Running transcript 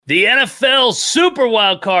The NFL Super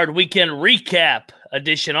Wildcard Weekend Recap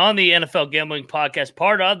edition on the NFL Gambling Podcast,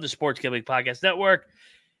 part of the Sports Gambling Podcast Network,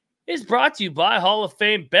 is brought to you by Hall of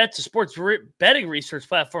Fame Bets, a sports betting research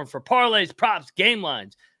platform for parlays, props, game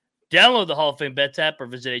lines. Download the Hall of Fame Bets app or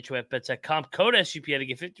visit HOFBets.com. Code SGPN to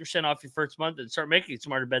get 50% off your first month and start making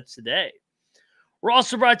smarter bets today. We're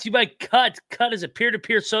also brought to you by Cut. Cut is a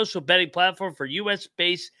peer-to-peer social betting platform for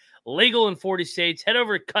U.S.-based, legal in 40 states. Head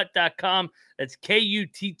over to cut.com. That's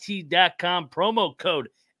KUTT.com. Promo code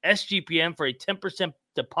SGPN for a 10%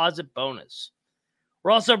 deposit bonus.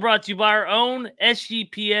 We're also brought to you by our own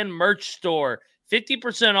SGPN merch store.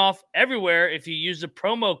 50% off everywhere if you use the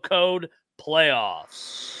promo code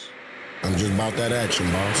PLAYOFFS. I'm just about that action,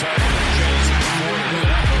 boss.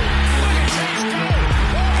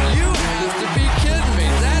 You have to be kidding me.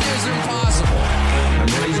 That is impossible. I'm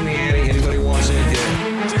raising the ante. Anybody wants it, get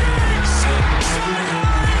it.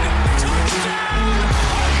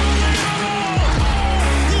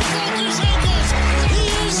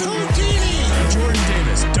 Jordan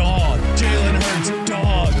Davis, dog. Jalen Hurts,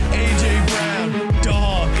 dog. AJ Brown,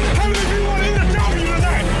 dog. How many people want in the W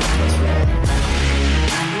tonight?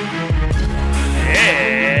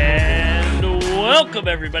 And welcome,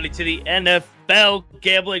 everybody, to the NFL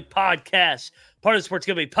Gambling Podcast, part of the Sports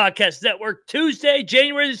Gambling Podcast Network. Tuesday,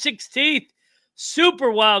 January the 16th,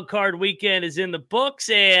 Super Wild Card Weekend is in the books,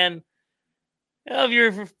 and if you're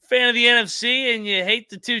a fan of the NFC and you hate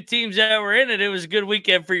the two teams that were in it, it was a good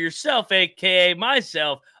weekend for yourself, a.k.a.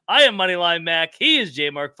 myself. I am Moneyline Mac. He is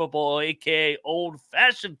J-Mark Football, a.k.a. Old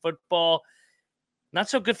Fashioned Football. Not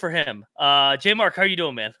so good for him. J-Mark, how are you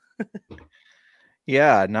doing, man?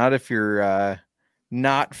 Yeah, not if you're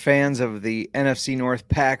not fans of the NFC North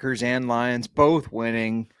Packers and Lions both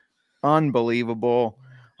winning. Unbelievable.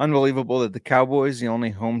 Unbelievable that the Cowboys, the only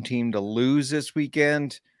home team to lose this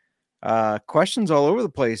weekend. Questions all over the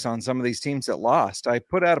place on some of these teams that lost. I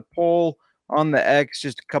put out a poll on the X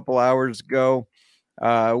just a couple hours ago.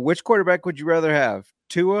 Which quarterback would you rather have,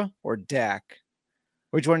 Tua or Dak?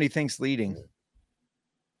 Which one do you think's leading?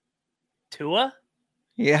 Tua?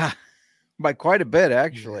 Yeah, by quite a bit,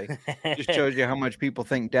 actually. Just shows you how much people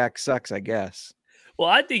think Dak sucks, I guess. Well,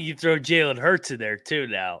 I think you throw Jalen Hurts in there too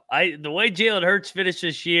now. The way Jalen Hurts finished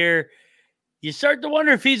this year, you start to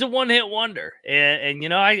wonder if he's a one-hit wonder. And you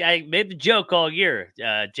know, I made the joke all year.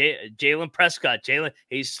 Jalen Prescott.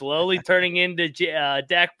 He's slowly turning into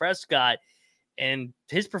Dak Prescott. And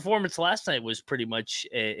his performance last night was pretty much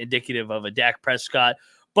indicative of a Dak Prescott.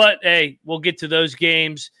 But, hey, we'll get to those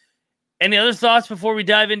games. Any other thoughts before we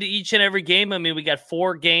dive into each and every game? I mean, we got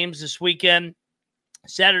 4 games this weekend.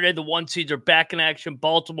 Saturday, the 1 seeds are back in action.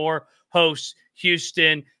 Baltimore hosts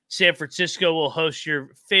Houston. San Francisco will host your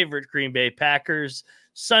favorite Green Bay Packers.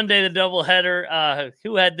 Sunday, the doubleheader.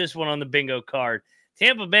 Who had this one on the bingo card?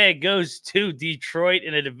 Tampa Bay goes to Detroit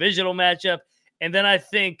in a divisional matchup. And then I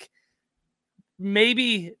think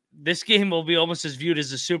maybe this game will be almost as viewed as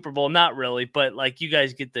the Super Bowl. Not really, but like you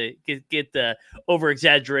guys get the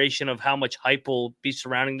over-exaggeration of how much hype will be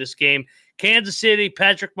surrounding this game. Kansas City,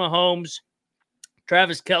 Patrick Mahomes,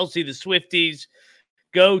 Travis Kelce, the Swifties,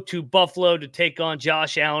 go to Buffalo to take on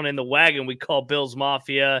Josh Allen and the wagon we call Bills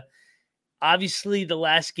Mafia. Obviously, the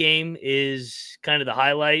last game is kind of the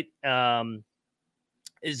highlight.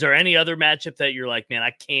 Is there any other matchup that you're like, man,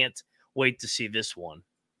 I can't wait to see this one?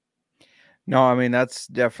 No, I mean, that's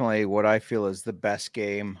definitely what I feel is the best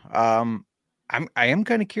game. I am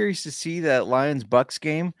kind of curious to see that Lions-Bucks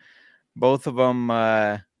game. Both of them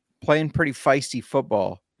playing pretty feisty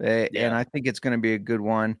football, and I think it's going to be a good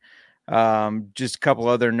one. Just a couple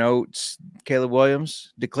other notes. Caleb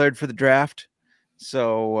Williams declared for the draft.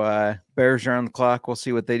 So Bears are on the clock. We'll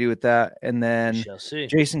see what they do with that. And then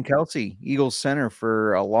Jason Kelce, Eagles center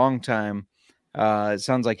for a long time. It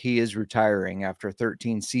sounds like he is retiring after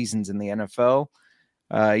 13 seasons in the NFL.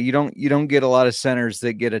 You don't get a lot of centers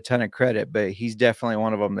that get a ton of credit, but he's definitely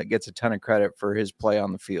one of them that gets a ton of credit for his play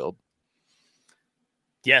on the field.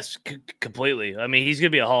 Yes, completely. I mean, he's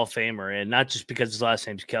going to be a Hall of Famer, and not just because his last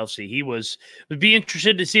name's Kelce. Would be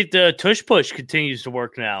interested to see if the tush push continues to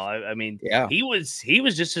work now. I mean, yeah, he was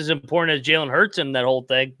just as important as Jalen Hurts in that whole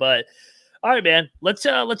thing. But all right, man, let's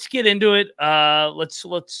get into it.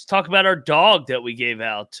 Let's talk about our dog that we gave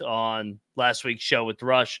out on last week's show with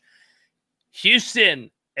Rush.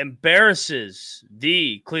 Houston embarrasses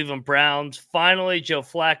the Cleveland Browns. Finally, Joe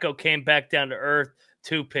Flacco came back down to earth.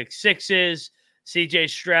 2 pick sixes. C.J.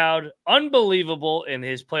 Stroud, unbelievable in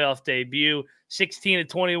his playoff debut,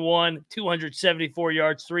 16-21, 274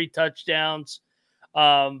 yards, 3 touchdowns.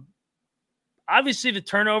 Obviously, the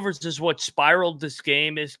turnovers is what spiraled this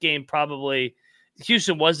game. This game probably,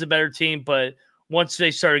 Houston was the better team, but once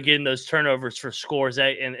they started getting those turnovers for scores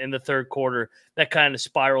in the third quarter, that kind of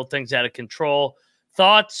spiraled things out of control.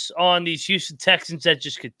 Thoughts on these Houston Texans that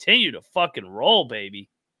just continue to fucking roll, baby?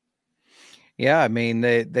 Yeah, I mean,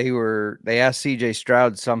 they asked CJ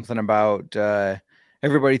Stroud something about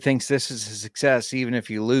everybody thinks this is a success, even if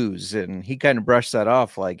you lose. And he kind of brushed that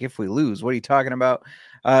off like, if we lose, what are you talking about?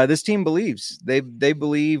 This team believes. They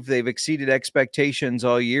believe they've exceeded expectations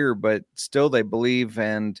all year, but still they believe,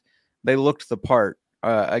 and they looked the part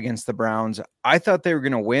against the Browns. I thought they were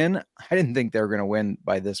going to win. I didn't think they were going to win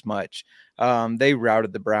by this much. They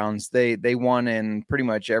routed the Browns. They won in pretty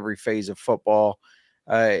much every phase of football,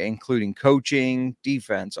 including coaching,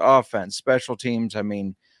 defense, offense, special teams. I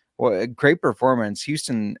mean, a great performance.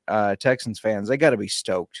 Houston Texans fans, they got to be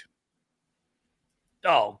stoked.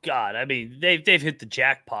 Oh God! I mean, they've hit the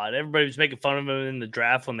jackpot. Everybody was making fun of them in the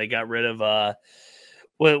draft when they got rid of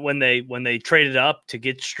when they traded up to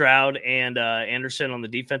get Stroud and Anderson on the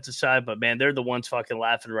defensive side. But man, they're the ones fucking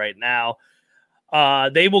laughing right now.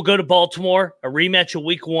 They will go to Baltimore, a rematch of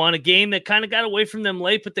Week 1, a game that kind of got away from them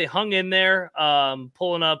late, but they hung in there,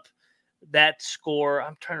 pulling up that score.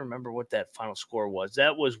 I'm trying to remember what that final score was.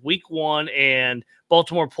 That was Week 1, and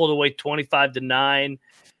Baltimore pulled away 25-9.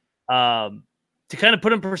 To kind of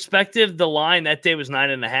put in perspective, the line that day was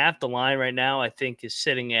 9.5. The line right now, I think, is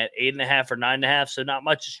sitting at 8.5 or 9.5. So not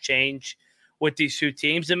much has changed with these two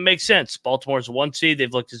teams. It makes sense. Baltimore's 1 seed.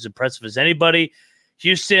 They've looked as impressive as anybody.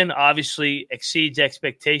 Houston obviously exceeds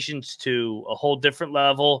expectations to a whole different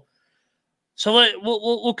level. So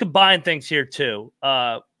we'll combine things here too.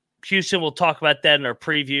 Houston, we'll talk about that in our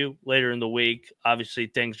preview later in the week. Obviously,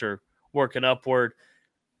 things are working upward.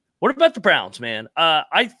 What about the Browns, man?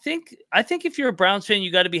 I think if you're a Browns fan,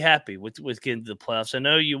 you got to be happy with getting to the playoffs. I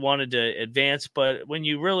know you wanted to advance, but when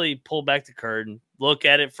you really pull back the curtain, look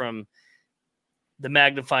at it from the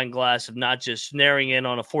magnifying glass of not just narrowing in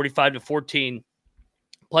on a 45-14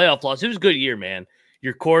 playoff loss, it was a good year, man.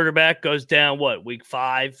 Your quarterback goes down, week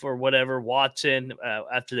 5 or whatever, Watson,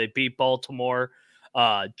 after they beat Baltimore.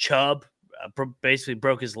 Chubb basically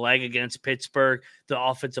broke his leg against Pittsburgh. The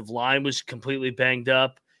offensive line was completely banged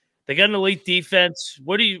up. They got an elite defense.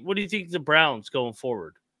 What do you think of the Browns going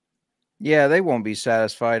forward? Yeah, they won't be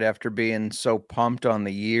satisfied after being so pumped on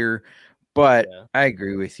the year. But yeah, I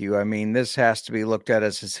agree with you. I mean, this has to be looked at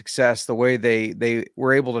as a success. The way they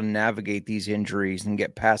were able to navigate these injuries and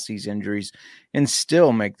get past these injuries and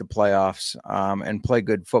still make the playoffs and play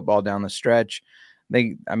good football down the stretch.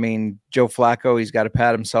 Joe Flacco, he's got to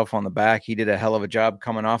pat himself on the back. He did a hell of a job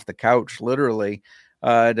coming off the couch, literally,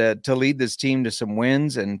 to lead this team to some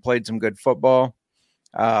wins and played some good football.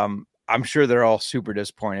 I'm sure they're all super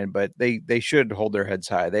disappointed, but they should hold their heads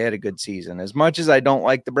high. They had a good season. As much as I don't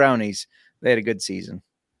like the Brownies, they had a good season.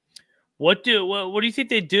 What do you think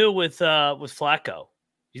they do with Flacco?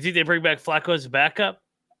 You think they bring back Flacco as a backup?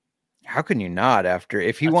 How can you not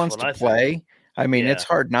if he wants to play? I mean, It's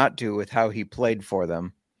hard not to with how he played for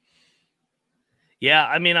them. Yeah,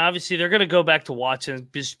 I mean, obviously they're going to go back to Watson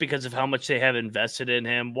just because of how much they have invested in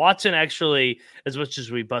him. Watson actually, as much as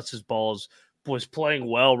we bust his balls, was playing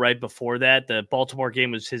well right before that. The Baltimore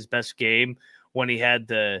game was his best game when he had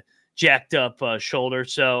the jacked up shoulder.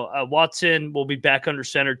 So Watson will be back under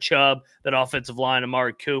center. Chubb, that offensive line,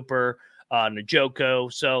 Amari Cooper,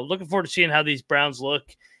 Njoku. So looking forward to seeing how these Browns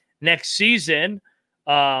look next season.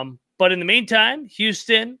 But in the meantime,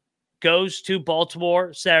 Houston goes to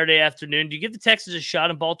Baltimore Saturday afternoon. Do you give the Texans a shot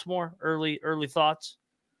in Baltimore? Early thoughts?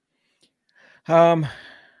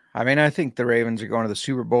 I think the Ravens are going to the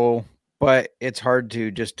Super Bowl, but it's hard to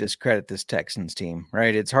just discredit this Texans team,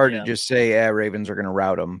 right? It's hard to just say, Ravens are going to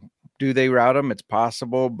rout them. Do they rout them? It's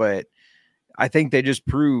possible, but I think they just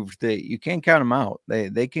proved that you can't count them out.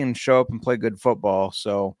 They can show up and play good football.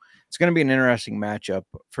 So it's going to be an interesting matchup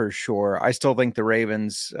for sure. I still think the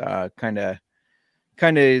Ravens kind of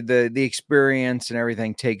the experience and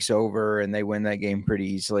everything takes over and they win that game pretty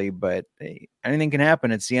easily, but anything can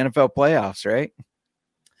happen. It's the NFL playoffs, right?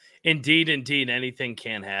 Indeed, anything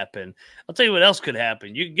can happen. I'll tell you what else could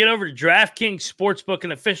happen. You can get over to DraftKings Sportsbook,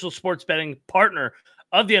 an official sports betting partner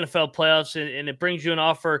of the NFL playoffs, and it brings you an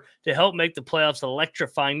offer to help make the playoffs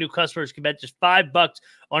electrifying. New customers can bet just $5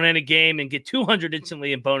 on any game and get $200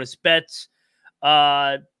 instantly in bonus bets.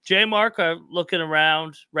 J-Mark, looking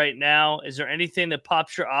around right now, is there anything that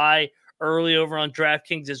pops your eye early over on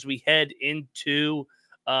DraftKings as we head into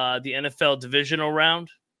the NFL divisional round?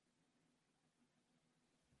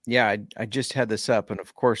 Yeah, I just had this up, and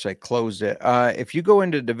of course I closed it. If you go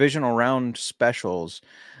into divisional round specials,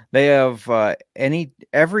 they have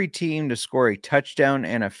every team to score a touchdown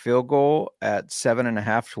and a field goal at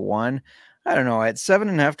 7.5 to 1. I don't know. At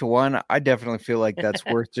 7.5 to 1, I definitely feel like that's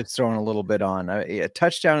worth just throwing a little bit on. A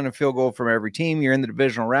touchdown and a field goal from every team. You're in the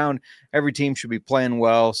divisional round. Every team should be playing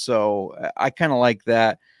well. So I kind of like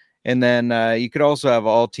that. And then you could also have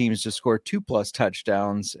all teams to score 2+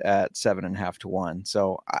 touchdowns at 7.5 to 1.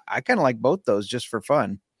 So I kind of like both those just for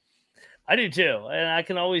fun. I do too. And I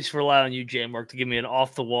can always rely on you, J-Mark, to give me an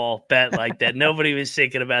off-the-wall bet like that nobody was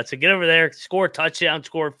thinking about. So get over there, score a touchdown,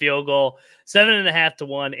 score a field goal, 7.5 to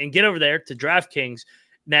 1, and get over there to DraftKings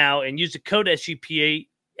now and use the code SGP.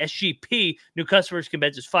 New customers can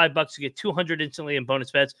bet just $5 to get $200 instantly in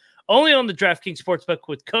bonus bets. Only on the DraftKings Sportsbook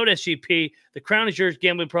with code SGP. The crown is yours.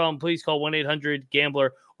 Gambling problem, please call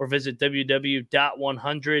 1-800-GAMBLER or visit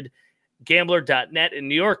www.100gambler.net. In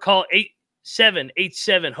New York, call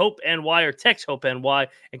 877-HOPE-NY or text HOPE-NY.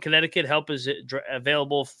 In Connecticut, help is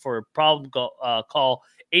available for a problem. Call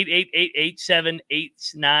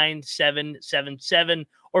 888-878-97777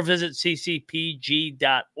 or visit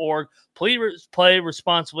ccpg.org. Please play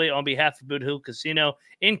responsibly on behalf of Boot Hill Casino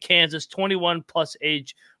in Kansas. 21 plus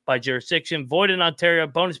age by jurisdiction. Void in Ontario.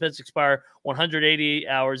 Bonus bets expire 180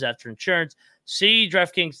 hours after insurance. See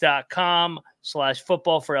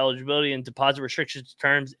DraftKings.com/football for eligibility and deposit restrictions,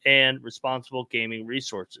 terms, and responsible gaming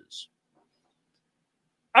resources.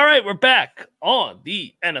 All right, we're back on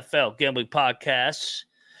the NFL Gambling Podcast.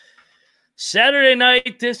 Saturday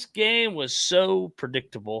night, this game was so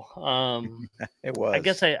predictable. It was. I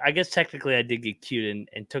guess technically I did get cute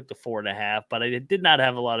and took the 4.5, but I did not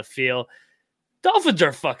have a lot of feel. Dolphins are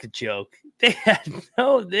a fucking joke.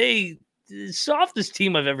 They the softest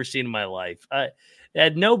team I've ever seen in my life. They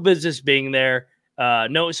had no business being there.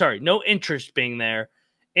 No interest being there.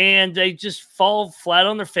 And they just fall flat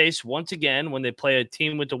on their face once again when they play a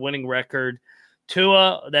team with a winning record.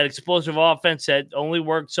 Tua, that explosive offense that only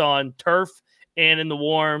works on turf and in the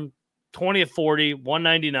warm, 20 of 40,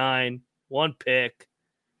 199, one pick.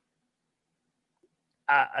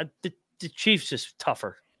 The Chiefs just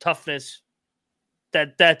toughness.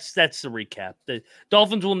 That's the recap. The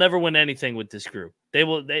Dolphins will never win anything with this group.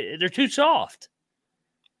 They're too soft.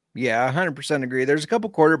 Yeah, 100% agree. There's a couple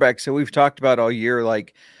quarterbacks that we've talked about all year,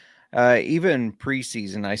 like even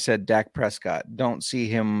preseason, I said Dak Prescott. Don't see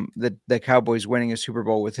him, the Cowboys winning a Super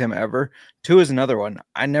Bowl with him ever. Tua is another one.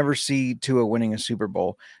 I never see Tua winning a Super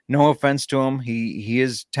Bowl. No offense to him. He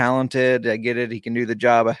is talented. I get it. He can do the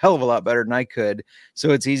job a hell of a lot better than I could.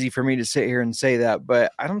 So it's easy for me to sit here and say that.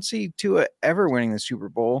 But I don't see Tua ever winning the Super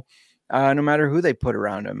Bowl, no matter who they put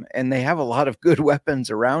around him. And they have a lot of good weapons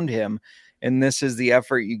around him. And this is the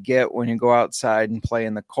effort you get when you go outside and play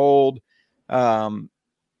in the cold.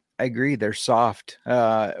 I agree. They're soft.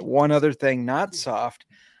 One other thing, not soft.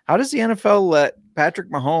 How does the NFL let Patrick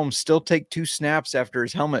Mahomes still take 2 snaps after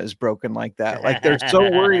his helmet is broken like that? Like they're so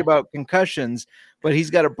worried about concussions, but he's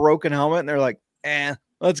got a broken helmet and they're like,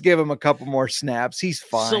 let's give him a couple more snaps. He's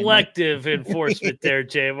fine. Selective enforcement there,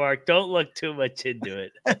 J-Mark. Don't look too much into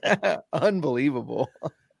it. Unbelievable.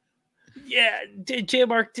 Yeah,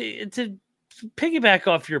 J-Mark, to piggyback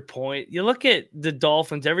off your point, you look at the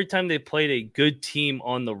Dolphins every time they played a good team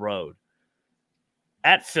on the road.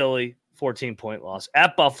 At Philly, 14-point loss.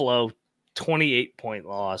 At Buffalo, 28-point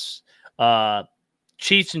loss.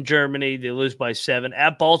 Chiefs in Germany, they lose by 7.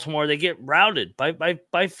 At Baltimore, they get routed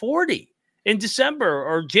by 40 in December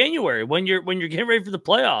or January when you're getting ready for the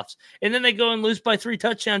playoffs. And then they go and lose by 3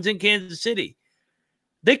 touchdowns in Kansas City.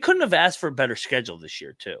 They couldn't have asked for a better schedule this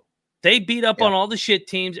year, too. They beat up on all the shit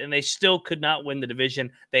teams, and they still could not win the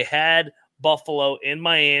division. They had Buffalo in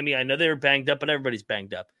Miami. I know they were banged up, but everybody's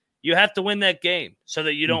banged up. You have to win that game so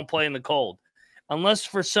that you don't play in the cold. Unless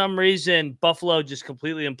for some reason Buffalo just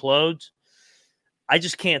completely implodes, I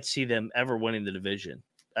just can't see them ever winning the division.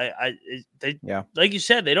 Like you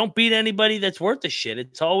said, they don't beat anybody that's worth a shit.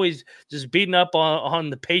 It's always just beating up on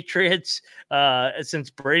the Patriots since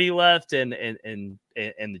Brady left, and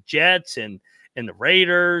the Jets and the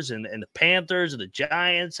Raiders and the Panthers and the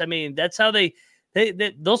Giants. I mean, that's how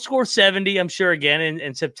they'll score 70, I'm sure, again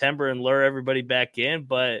in September and lure everybody back in.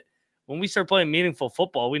 But when we start playing meaningful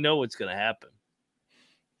football, we know what's going to happen.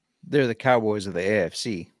 They're the Cowboys of the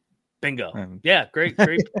AFC. Bingo. Yeah, great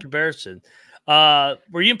comparison.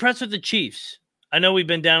 Were you impressed with the Chiefs? I know we've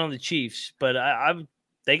been down on the Chiefs, but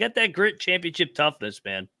they got that grit, championship toughness,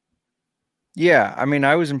 man. Yeah, I mean,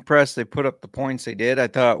 I was impressed they put up the points they did. I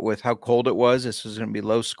thought with how cold it was, this was going to be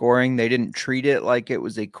low scoring. They didn't treat it like it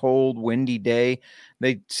was a cold, windy day.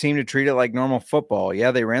 They seemed to treat it like normal football.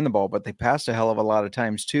 Yeah, they ran the ball, but they passed a hell of a lot of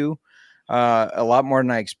times too. A lot more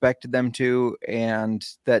than I expected them to. And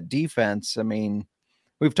that defense, I mean,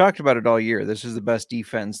 we've talked about it all year. This is the best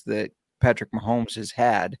defense that Patrick Mahomes has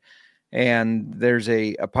had. and there's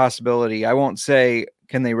a possibility. I won't say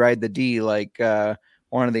can they ride the D like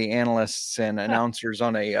one of the analysts and announcers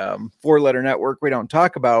on a 4-letter network we don't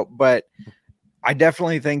talk about, but I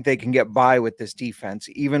definitely think they can get by with this defense,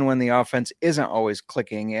 even when the offense isn't always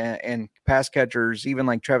clicking, and pass catchers, even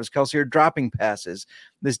like Travis Kelce, are dropping passes.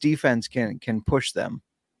 This defense can push them.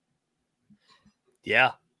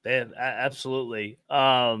 Yeah, absolutely.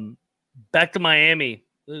 Back to Miami,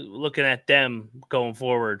 looking at them going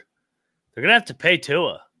forward, they're gonna have to pay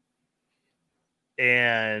Tua,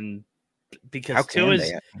 and because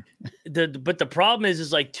Tua's but the problem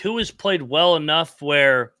is like Tua's played well enough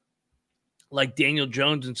where, like Daniel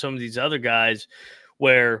Jones and some of these other guys,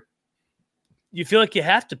 where you feel like you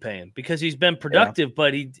have to pay him because he's been productive,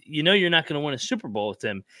 but you're not going to win a Super Bowl with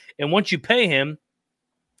him. And once you pay him,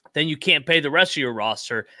 then you can't pay the rest of your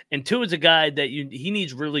roster. And Tua is a guy that he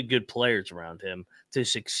needs really good players around him to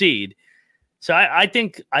succeed. So I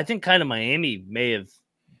think kind of Miami may have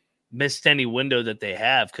missed any window that they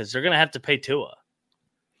have because they're going to have to pay Tua.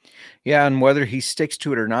 Yeah, and whether he sticks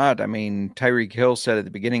to it or not, I mean, Tyreek Hill said at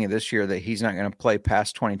the beginning of this year that he's not going to play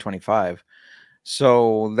past 2025.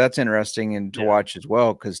 So that's interesting to watch as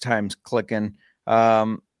well because time's clicking.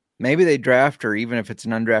 Maybe they draft, or even if it's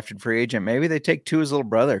an undrafted free agent, maybe they take Tua's little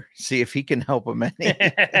brother, see if he can help him any.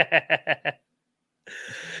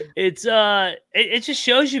 It just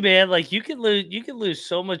shows you, man, like you can lose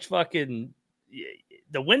so much fucking.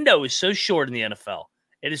 The window is so short in the NFL.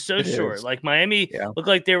 It is so short. Like Miami looked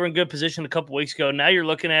like they were in good position a couple weeks ago. Now you're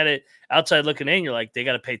looking at it outside looking in. You're like, they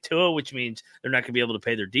got to pay Tua, which means they're not going to be able to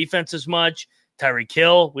pay their defense as much. Tyreek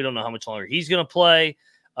Hill, we don't know how much longer he's going to play.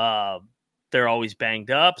 They're always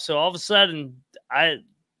banged up. So all of a sudden,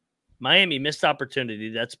 Miami missed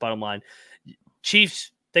opportunity. That's bottom line.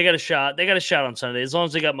 Chiefs, they got a shot. They got a shot on Sunday. As long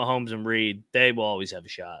as they got Mahomes and Reed, they will always have a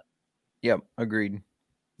shot. Yep, agreed.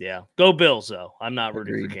 Yeah. Go Bills, though. I'm not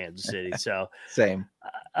rooting for Kansas City. So same.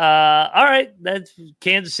 All right. That's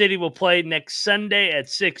Kansas City will play next Sunday at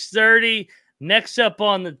 6:30. Next up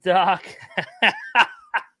on the dock.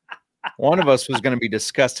 One of us was going to be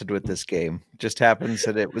disgusted with this game. Just happens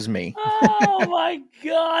that it was me. Oh my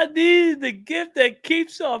God, dude. The gift that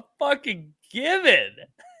keeps on fucking giving.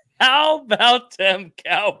 How about them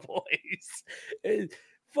Cowboys?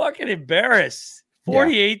 Fucking embarrassed.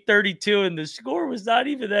 48-32, and the score was not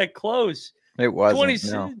even that close. It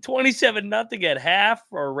wasn't. 27-0 at half,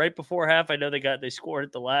 or right before half. I know they scored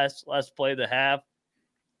at the last play of the half.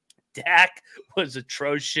 Dak was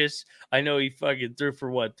atrocious. I know he fucking threw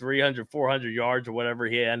for 300, 400 yards or whatever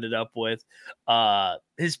he ended up with.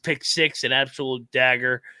 His pick six, an absolute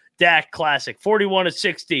dagger. Dak classic,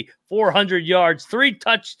 41-60, 400 yards, 3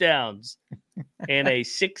 touchdowns, and a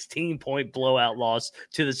 16-point blowout loss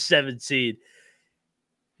to the 7th seed.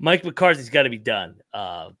 Mike McCarthy's got to be done,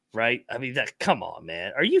 right? I mean, come on,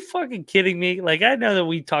 man. Are you fucking kidding me? Like, I know that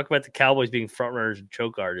we talk about the Cowboys being front runners and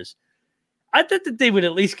choke artists. I thought that they would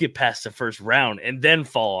at least get past the first round and then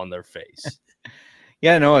fall on their face.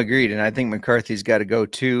 Yeah, no, agreed. And I think McCarthy's got to go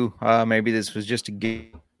too. Maybe this was just a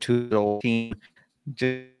game to the whole team.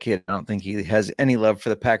 I don't think he has any love for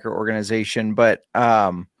the Packer organization. But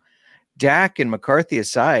Dak and McCarthy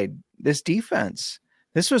aside, this defense,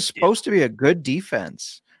 this was supposed to be a good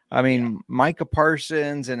defense. I mean, Micah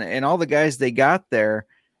Parsons and all the guys they got there,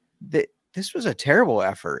 this was a terrible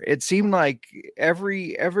effort. It seemed like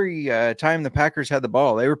every time the Packers had the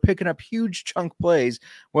ball, they were picking up huge chunk plays,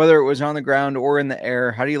 whether it was on the ground or in the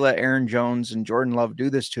air. How do you let Aaron Jones and Jordan Love do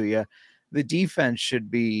this to you? The defense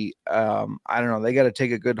should be, I don't know, they got to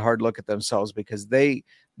take a good hard look at themselves because they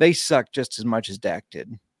suck just as much as Dak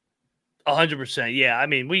did. 100%. Yeah. I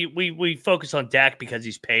mean, we focus on Dak because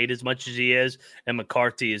he's paid as much as he is, and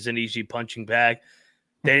McCarthy is an easy punching bag.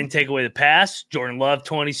 They didn't take away the pass. Jordan Love,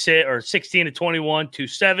 16 to 21,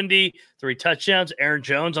 270, 3 touchdowns. Aaron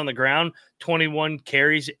Jones on the ground, 21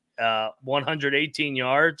 carries, 118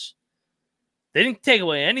 yards. They didn't take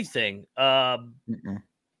away anything.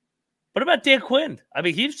 What about Dan Quinn? I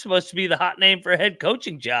mean, he's supposed to be the hot name for a head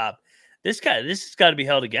coaching job. This has got to be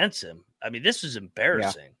held against him. I mean, this is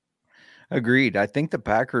embarrassing. Yeah. Agreed. I think the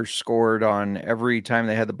Packers scored on every time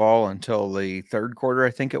they had the ball until the third quarter,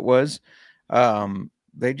 I think it was.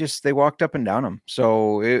 They walked up and down them.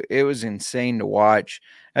 So it was insane to watch.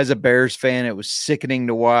 As a Bears fan, it was sickening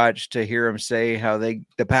to watch, to hear him say how the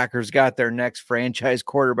Packers got their next franchise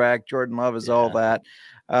quarterback. Jordan Love is all that.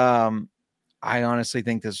 I honestly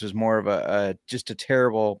think this was more of just a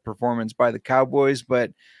terrible performance by the Cowboys,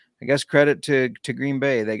 but I guess credit to Green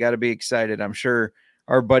Bay. They got to be excited. I'm sure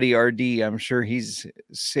our buddy RD, I'm sure he's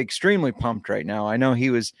extremely pumped right now. I know he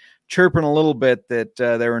was chirping a little bit that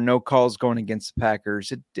there were no calls going against the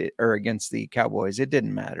Packers or against the Cowboys. It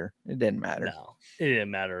didn't matter. It didn't matter. No, it didn't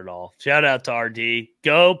matter at all. Shout out to RD.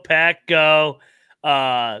 Go, Pack, go. We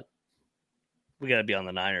got to be on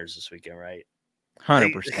the Niners this weekend, right?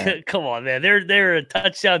 100%. Come on, man. They're a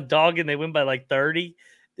touchdown dog and they win by like 30.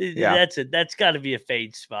 Yeah. That's got to be a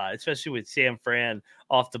fade spot, especially with San Fran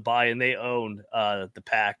off the bye and they own the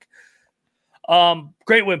Pack.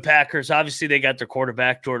 Great win, Packers. Obviously, they got their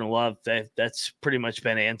quarterback, Jordan Love. That's pretty much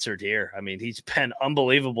been answered here. I mean, he's been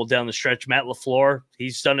unbelievable down the stretch. Matt LaFleur,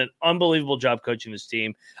 he's done an unbelievable job coaching his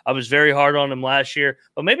team. I was very hard on him last year,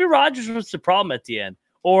 but maybe Rodgers was the problem at the end.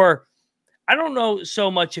 Or I don't know so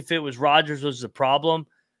much if it was Rodgers was the problem.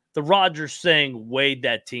 The Rodgers thing weighed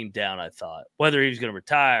that team down, I thought. Whether he was going to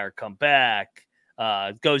retire, come back,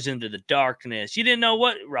 goes into the darkness. You didn't know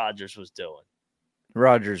what Rodgers was doing.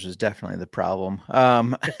 Rodgers was definitely the problem.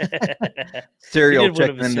 Serial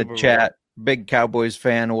checking in the chat. Big Cowboys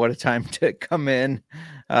fan. What a time to come in.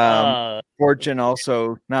 Fortune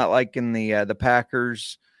also not liking the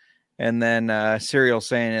Packers. And then Serial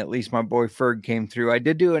saying, at least my boy Ferg came through. I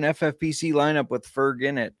did do an FFPC lineup with Ferg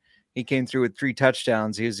in it. He came through with 3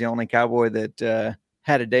 touchdowns. He was the only Cowboy that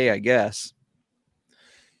had a day, I guess.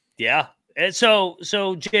 Yeah. And so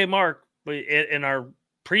J. Mark, in our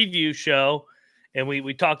preview show, and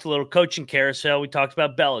we talked a little coaching carousel. We talked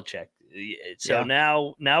about Belichick. So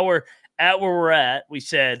now we're at where we're at. We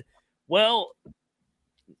said, well,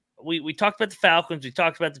 we talked about the Falcons. We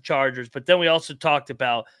talked about the Chargers. But then we also talked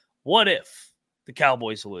about what if the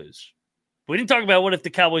Cowboys lose. We didn't talk about what if the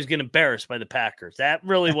Cowboys get embarrassed by the Packers. That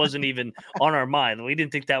really wasn't even on our mind. We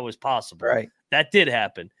didn't think that was possible. Right. That did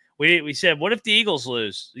happen. We said, what if the Eagles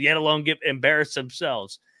lose, yet alone get embarrassed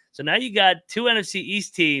themselves? So now you got 2 NFC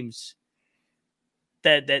East teams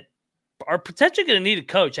that are potentially going to need a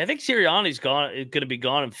coach. I think Sirianni's going to be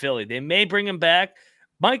gone in Philly. They may bring him back.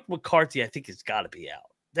 Mike McCarthy, I think, has got to be out.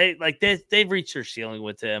 They've reached their ceiling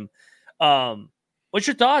with him. What's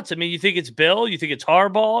your thoughts? I mean, you think it's Bill? You think it's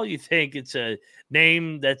Harbaugh? You think it's a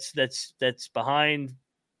name that's behind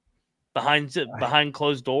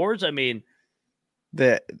closed doors? I mean,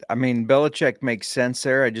 Belichick makes sense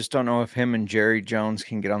there. I just don't know if him and Jerry Jones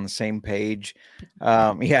can get on the same page.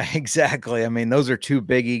 Yeah, exactly. I mean, those are 2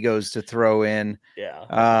 big egos to throw in. Yeah.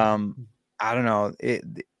 I don't know.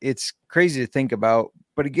 It's crazy to think about,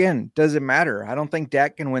 but again, does it matter? I don't think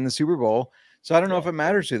Dak can win the Super Bowl. So I don't know if it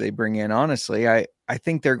matters who they bring in. Honestly, I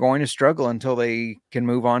think they're going to struggle until they can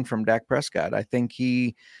move on from Dak Prescott. I think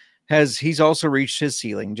he's also reached his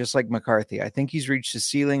ceiling, just like McCarthy. I think he's reached his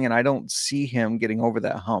ceiling, and I don't see him getting over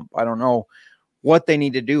that hump. I don't know what they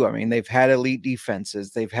need to do. I mean, they've had elite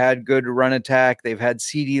defenses. They've had good run attack. They've had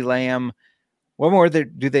CeeDee Lamb. What more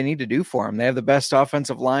do they need to do for him? They have the best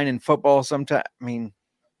offensive line in football sometimes. I mean,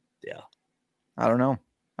 yeah, I don't know.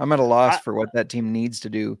 I'm at a loss for what that team needs to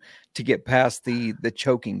do to get past the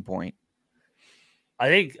choking point.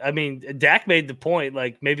 I mean, Dak made the point,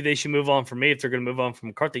 like, maybe they should move on from me if they're going to move on from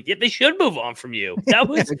McCarthy. Yeah, they should move on from you. That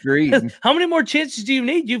was agreed. How many more chances do you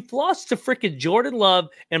need? You've lost to freaking Jordan Love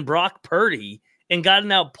and Brock Purdy and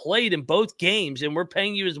gotten outplayed in both games, and we're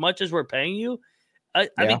paying you as much as we're paying you. I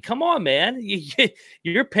mean, come on, man.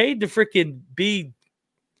 You're paid to freaking be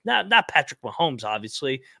not Patrick Mahomes,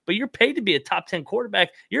 obviously, but you're paid to be a top 10 quarterback.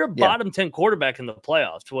 You're a bottom 10 quarterback in the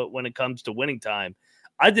playoffs when it comes to winning time.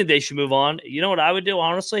 I think they should move on. You know what I would do,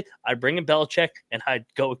 honestly? I'd bring in Belichick, and I'd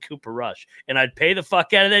go with Cooper Rush. And I'd pay the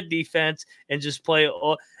fuck out of that defense and just play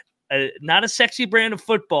not a sexy brand of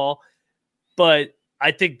football, but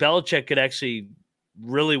I think Belichick could actually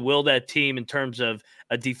really will that team in terms of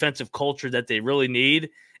a defensive culture that they really need.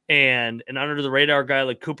 And an under-the-radar guy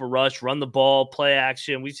like Cooper Rush, run the ball, play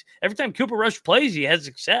action. Every time Cooper Rush plays, he has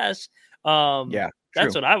success.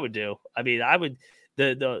 That's what I would do. I mean, I would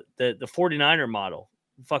the 49er model.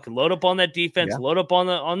 Fucking load up on that defense, load up on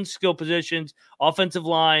the skill positions, offensive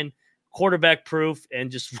line, quarterback proof,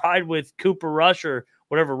 and just ride with Cooper Rush or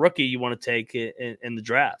whatever rookie you want to take in the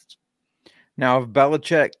draft. Now, if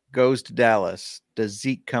Belichick goes to Dallas, does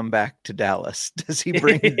Zeke come back to Dallas? Does he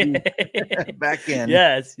bring Zeke back in?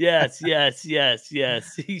 Yes. He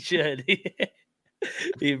should.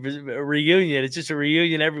 A reunion. It's just a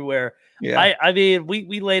reunion everywhere. Yeah. I mean,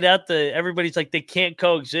 we laid out everybody's like they can't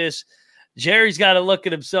coexist. Jerry's got to look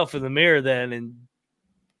at himself in the mirror then and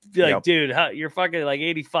be like, dude, you're fucking like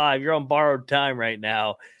 85. You're on borrowed time right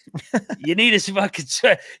now. You need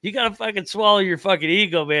to you got to fucking swallow your fucking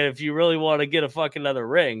ego, man, if you really want to get a fucking another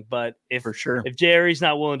ring. But if Jerry's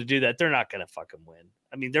not willing to do that, they're not going to fucking win.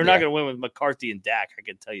 I mean, they're not going to win with McCarthy and Dak. I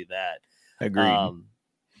can tell you that. Agreed.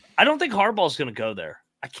 I don't think Harbaugh's going to go there.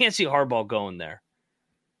 I can't see Harbaugh going there.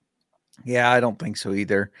 Yeah, I don't think so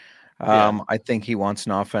either. I think he wants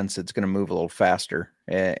an offense that's going to move a little faster,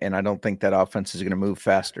 and I don't think that offense is going to move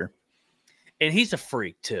faster. And he's a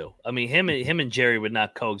freak too. I mean, him and Jerry would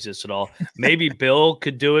not coexist at all. Maybe Bill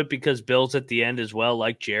could do it because Bill's at the end as well,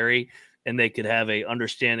 like Jerry, and they could have a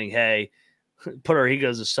understanding. Hey, put our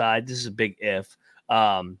egos aside. This is a big if,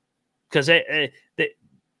 because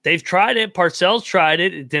they've tried it. Parcells tried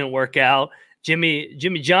it. It didn't work out. Jimmy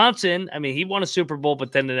Johnson. I mean, he won a Super Bowl,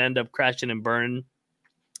 but then it ended up crashing and burning.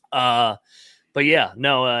 But yeah,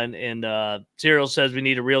 no. And Cyril says we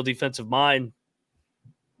need a real defensive mind.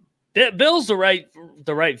 Bill's the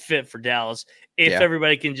right fit for Dallas if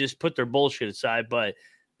everybody can just put their bullshit aside. But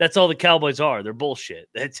that's all the Cowboys are. They're bullshit.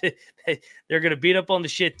 That's it. They're going to beat up on the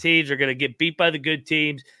shit teams. They're going to get beat by the good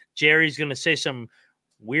teams. Jerry's going to say some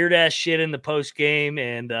weird ass shit in the post game.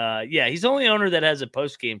 And he's the only owner that has a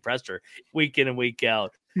post game presser week in and week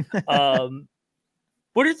out.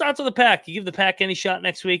 What are your thoughts on the Pack? You give the Pack any shot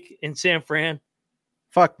next week in San Fran?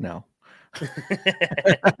 Fuck no.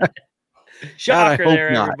 Shocker there,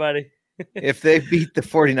 everybody. If they beat the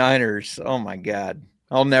 49ers, oh my God,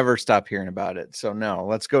 I'll never stop hearing about it. So no,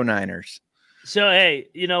 let's go Niners. So, hey,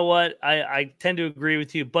 you know what? I tend to agree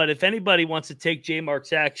with you, but if anybody wants to take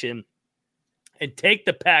J-Mark's action and take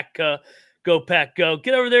the Pack, go Pack, go,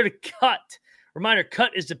 get over there to Cut. Reminder,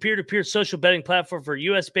 Cut is the peer-to-peer social betting platform for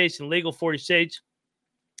U.S.-based and legal 40 states.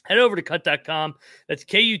 Head over to cut.com. That's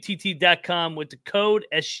KUTT.com with the code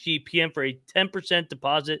SGPN for a 10%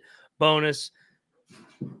 deposit bonus.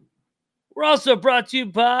 We're also brought to you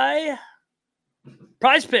by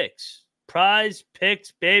Prize Picks. Prize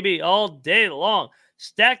Picks, baby, all day long.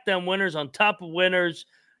 Stack them winners on top of winners.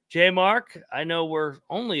 J-Mark, I know we're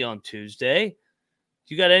only on Tuesday.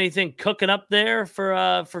 You got anything cooking up there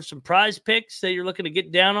for some Prize Picks that you're looking to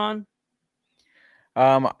get down on?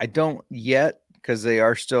 I don't yet because they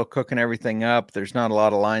are still cooking everything up. There's not a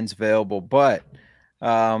lot of lines available, but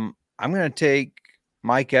I'm going to take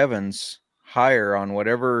Mike Evans higher on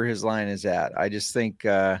whatever his line is at. I just think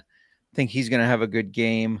he's going to have a good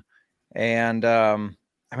game. And I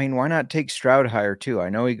mean, why not take Stroud higher too? I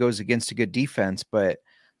know he goes against a good defense, but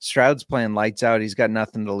Stroud's playing lights out. He's got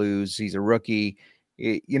nothing to lose. He's a rookie.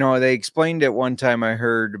 They explained at one time I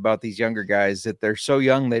heard about these younger guys that they're so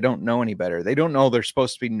young, they don't know any better. They don't know they're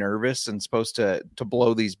supposed to be nervous and supposed to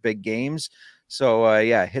blow these big games. So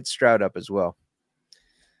hit Stroud up as well.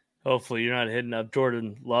 Hopefully you're not hitting up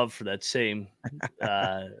Jordan Love for that same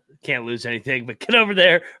can't lose anything, but get over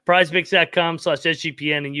there,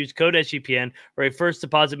 prizepicks.com/SGPN and use code SGPN for a first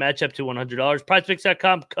deposit match up to $100.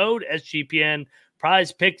 Prizepicks.com, code SGPN.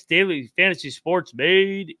 Prize Picks, daily fantasy sports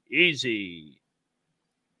made easy.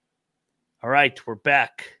 All right, we're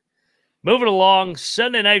back. Moving along,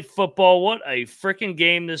 Sunday Night Football. What a freaking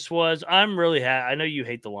game this was. I'm really happy. I know you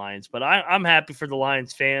hate the Lions, but I'm happy for the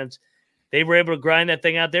Lions fans. They were able to grind that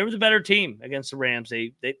thing out. They were the better team against the Rams.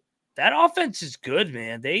 That offense is good,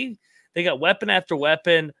 man. They got weapon after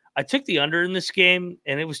weapon. I took the under in this game,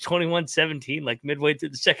 and it was 21-17, like midway through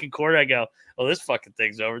the second quarter. I go, oh, this fucking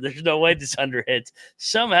thing's over. There's no way this under hits.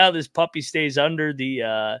 Somehow this puppy stays under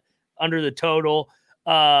the total.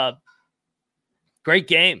 Great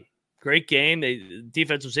game. The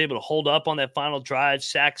defense was able to hold up on that final drive,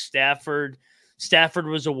 sack Stafford. Stafford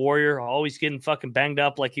was a warrior, always getting fucking banged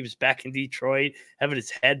up like he was back in Detroit, having his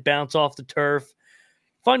head bounce off the turf.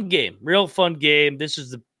 Fun game, real fun game. This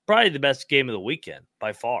is probably the best game of the weekend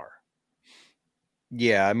by far.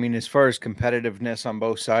 Yeah, I mean, as far as competitiveness on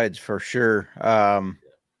both sides, for sure. I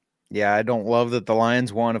don't love that the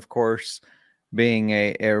Lions won, of course, being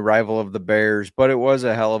a rival of the Bears, but it was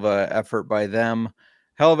a hell of a effort by them.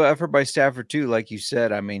 Hell of an effort by Stafford, too, like you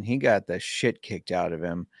said. I mean, he got the shit kicked out of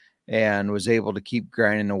him and was able to keep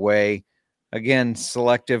grinding away. Again,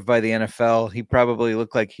 selective by the NFL. He probably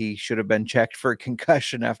looked like he should have been checked for a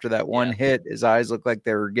concussion after that one hit. His eyes looked like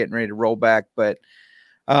they were getting ready to roll back, but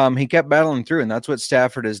he kept battling through, and that's what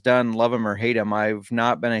Stafford has done, love him or hate him. I've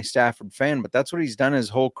not been a Stafford fan, but that's what he's done his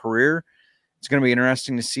whole career. It's going to be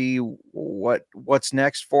interesting to see what's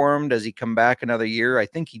next for him. Does he come back another year? I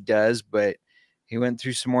think he does, but he went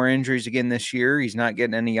through some more injuries again this year. He's not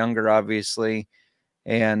getting any younger, obviously.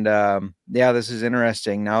 And this is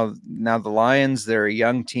interesting. Now the Lions, they're a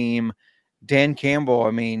young team. Dan Campbell,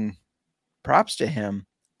 I mean, props to him.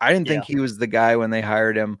 I didn't think he was the guy when they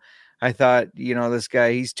hired him. I thought, this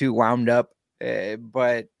guy, he's too wound up.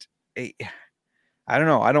 But I don't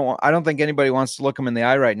know. I don't think anybody wants to look him in the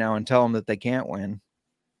eye right now and tell him that they can't win.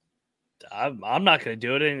 I'm not going to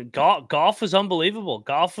do it. And Goff was unbelievable.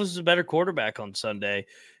 Goff was a better quarterback on Sunday.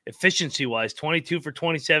 Efficiency-wise, 22 for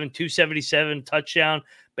 27, 277, touchdown.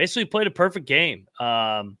 Basically played a perfect game.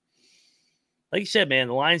 like you said, man,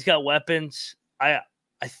 the Lions got weapons. I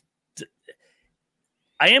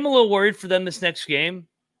am a little worried for them this next game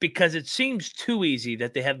because it seems too easy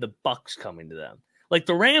that they have the Bucs coming to them. Like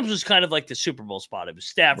the Rams was kind of like the Super Bowl spot. It was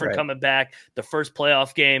Stafford coming back, the first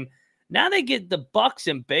playoff game. Now they get the Bucs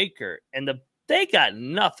and Baker, and they got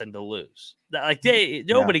nothing to lose. Like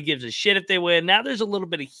nobody gives a shit if they win. Now there's a little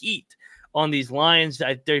bit of heat on these Lions.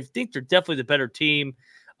 I think they're definitely the better team.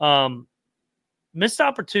 Missed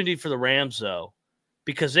opportunity for the Rams though,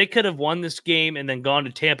 because they could have won this game and then gone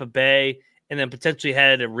to Tampa Bay and then potentially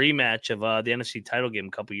had a rematch of the NFC title game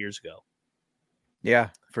a couple years ago. Yeah,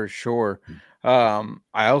 for sure. I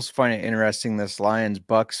also find it interesting this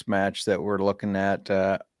Lions-Bucks match that we're looking at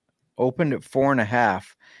opened at 4.5.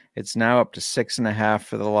 It's now up to 6.5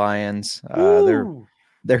 for the Lions.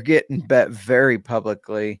 They're getting bet very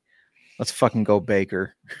publicly. Let's fucking go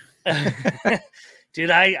Baker.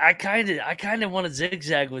 Dude, I kind of want to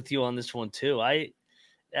zigzag with you on this one too. I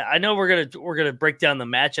know we're gonna break down the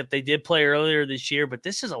matchup. They did play earlier this year, but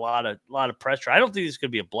this is a lot of pressure. I don't think this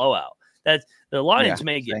could be a blowout. That the Lions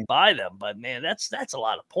may get by them, but man, that's a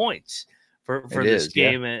lot of points for this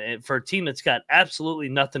game and for a team that's got absolutely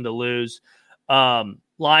nothing to lose.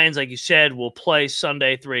 Lions, like you said, will play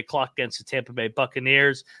Sunday 3:00 against the Tampa Bay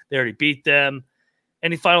Buccaneers. They already beat them.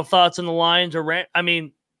 Any final thoughts on the Lions?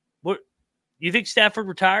 What you think Stafford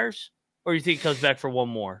retires, or you think he comes back for one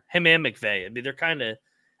more? Him and McVay. I mean, they're kind of.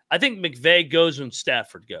 I think McVay goes when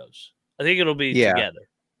Stafford goes. I think it'll be together.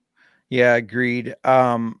 Yeah, agreed.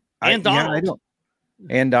 And Donald.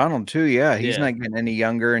 And Donald too. Yeah, he's not getting any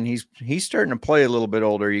younger, and he's starting to play a little bit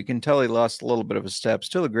older. You can tell he lost a little bit of a step.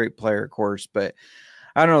 Still a great player, of course, but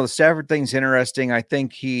I don't know. The Stafford thing's interesting. I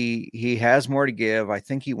think he has more to give. I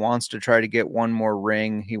think he wants to try to get one more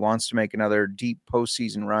ring. He wants to make another deep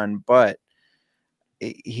postseason run, but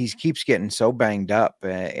he keeps getting so banged up,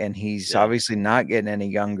 and he's obviously not getting any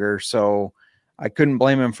younger. So I couldn't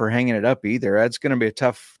blame him for hanging it up either. That's going to be a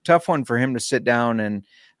tough one for him to sit down. And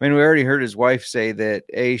I mean, we already heard his wife say that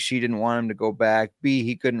A, she didn't want him to go back. B,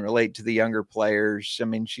 he couldn't relate to the younger players. I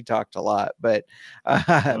mean, she talked a lot, but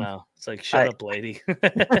it's like, shut up, lady.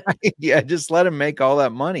 Yeah, just let him make all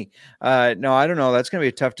that money. No, I don't know. That's going to be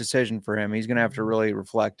a tough decision for him. He's going to have to really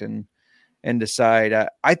reflect and decide.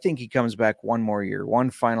 I think he comes back one more year, one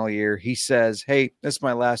final year. He says, hey, this is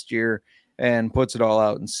my last year, and puts it all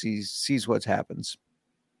out and sees what happens.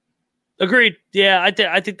 Agreed. Yeah,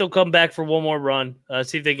 I think they'll come back for one more run,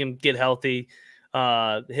 see if they can get healthy,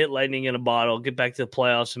 hit lightning in a bottle, get back to the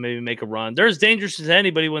playoffs, and maybe make a run. They're as dangerous as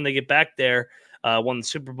anybody when they get back there. Won the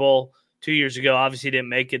Super Bowl 2 years ago. Obviously didn't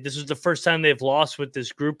make it. This was the first time they've lost with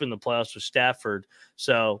this group in the playoffs with Stafford.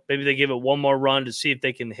 So maybe they give it one more run to see if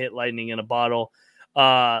they can hit lightning in a bottle.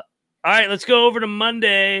 All right, let's go over to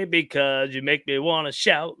Monday because you make me want to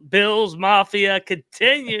shout. Bills Mafia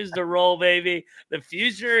continues to roll, baby. The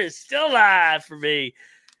future is still alive for me.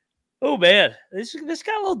 Oh, man. This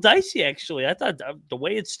got a little dicey, actually. I thought the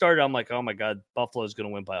way it started, I'm like, oh, my God, Buffalo's going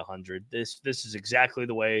to win by 100. This is exactly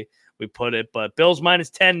the way we put it. But Bills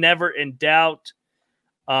 -10, never in doubt.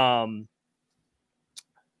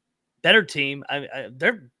 Better team.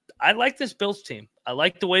 I like this Bills team. I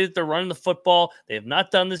like the way that they're running the football. They have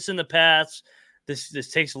not done this in the past.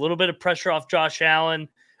 This takes a little bit of pressure off Josh Allen.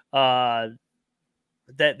 That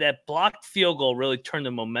blocked field goal really turned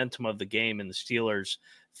the momentum of the game in the Steelers'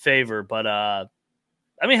 favor. But,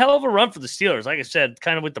 hell of a run for the Steelers. Like I said,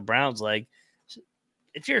 kind of with the Browns, like,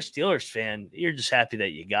 if you're a Steelers fan, you're just happy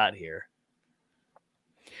that you got here.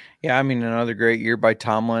 Yeah, another great year by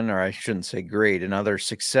Tomlin, or I shouldn't say great, another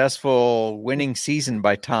successful winning season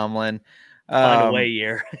by Tomlin. Find a way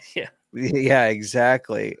year. Yeah,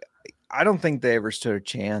 exactly. I don't think they ever stood a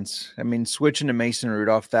chance. Switching to Mason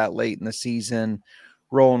Rudolph that late in the season,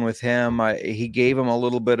 rolling with him, he gave him a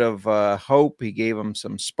little bit of hope. He gave him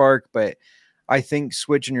some spark, but I think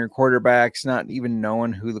switching your quarterbacks, not even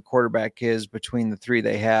knowing who the quarterback is between the three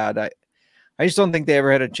they had, I just don't think they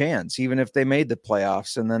ever had a chance, even if they made the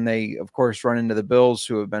playoffs. And then they, of course, run into the Bills,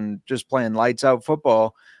 who have been just playing lights out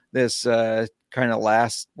football this kind of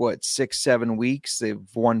last, 6-7 weeks. They've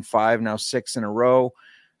won 5, now 6 in a row.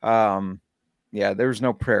 Yeah, there was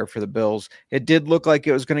no prayer for the Bills. It did look like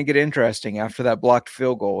it was going to get interesting after that blocked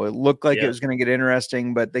field goal. It looked like it was going to get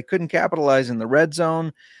interesting, but they couldn't capitalize in the red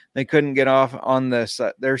zone. They couldn't get off on their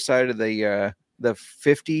side of the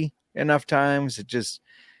 50 enough times. It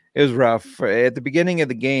was rough. At the beginning of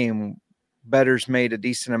the game, bettors made a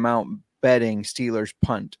decent amount betting Steelers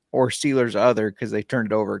punt or Steelers other because they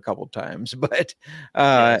turned it over a couple times. But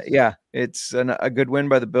yeah, it's a good win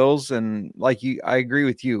by the Bills. And I agree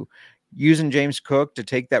with you. Using James Cook to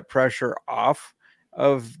take that pressure off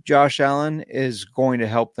of Josh Allen is going to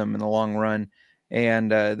help them in the long run.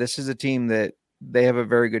 And this is a team that they have a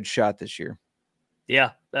very good shot this year.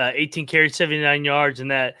 Yeah, 18 carries, 79 yards,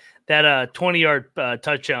 and that 20-yard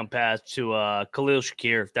touchdown pass to Khalil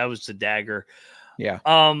Shakir. That was the dagger. Yeah.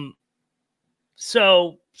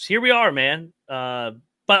 So here we are, man.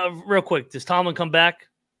 But real quick, does Tomlin come back?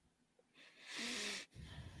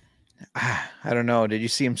 I don't know. Did you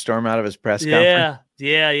see him storm out of his press conference?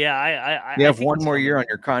 Yeah. You have one more year on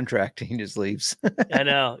your contract. He just leaves. I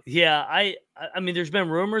know. Yeah. I mean, there's been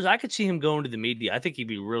rumors. I could see him going to the media. I think he'd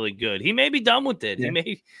be really good. He may be done with it. Yeah. He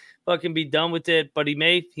may fucking be done with it, but he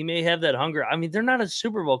may have that hunger. I mean, they're not a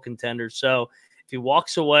Super Bowl contender. So if he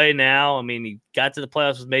walks away now, I mean, he got to the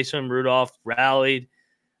playoffs with Mason Rudolph, rallied.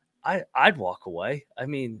 I'd walk away. I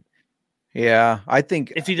mean, yeah, I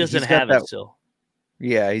think if he doesn't have it still.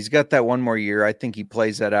 Yeah, he's got that one more year. I think he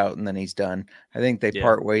plays that out and then he's done. I think they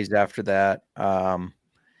part ways after that.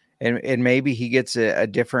 And maybe he gets a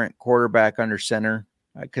different quarterback under center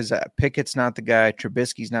because Pickett's not the guy.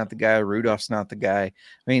 Trubisky's not the guy. Rudolph's not the guy. I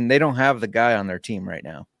mean, they don't have the guy on their team right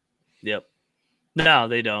now. Yep. No,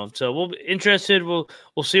 they don't. So we'll be interested. We'll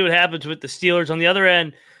see what happens with the Steelers on the other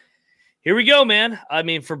end. Here we go, man. I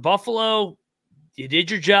mean, for Buffalo, you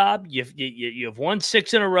did your job. You've won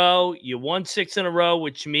 6 in a row. You won 6 in a row,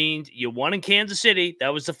 which means you won in Kansas City.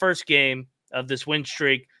 That was the first game of this win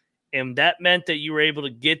streak. And that meant that you were able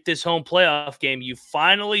to get this home playoff game. You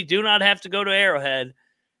finally do not have to go to Arrowhead.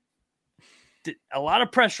 A lot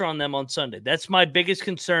of pressure on them on Sunday. That's my biggest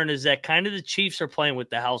concern, is that kind of the Chiefs are playing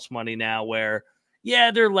with the house money now where,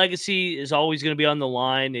 yeah, their legacy is always going to be on the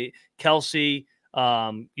line. Kelsey,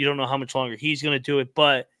 you don't know how much longer he's going to do it,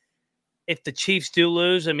 but if the Chiefs do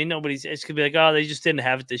lose, I mean, it's going to be like, oh, they just didn't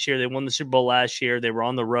have it this year. They won the Super Bowl last year. They were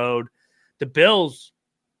on the road. The Bills,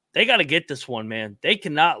 they got to get this one, man. They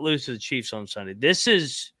cannot lose to the Chiefs on Sunday. This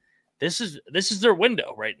is their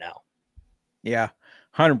window right now. Yeah,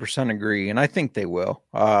 100% agree. And I think they will.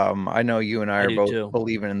 I know you and I are both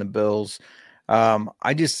believing in the Bills.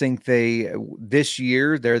 I just think this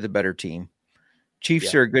year, they're the better team.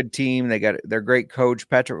 Chiefs are a good team. They got their great coach.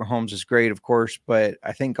 Patrick Mahomes is great, of course, but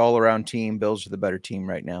I think all around team, Bills are the better team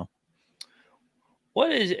right now.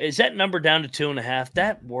 What is that number down to 2.5?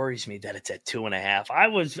 That worries me that it's at 2.5.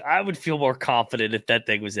 I would feel more confident if that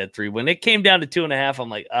thing was at 3. When it came down to 2.5,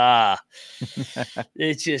 I'm like,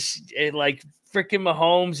 it's just like freaking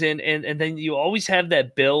Mahomes, and then you always have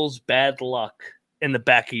that Bills bad luck in the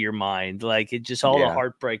back of your mind, like it just all the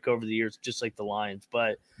heartbreak over the years, just like the Lions.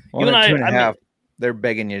 But you and I. They're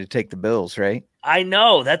begging you to take the Bills, right? I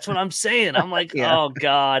know. That's what I'm saying. I'm like, oh,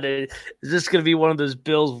 God. Is this going to be one of those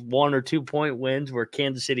Bills 1 or 2 point wins where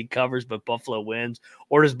Kansas City covers but Buffalo wins?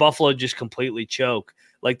 Or does Buffalo just completely choke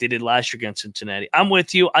like they did last year against Cincinnati? I'm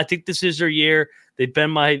with you. I think this is their year. They've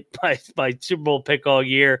been my Super Bowl pick all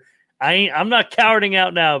year. I'm not cowarding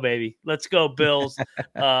out now, baby. Let's go, Bills.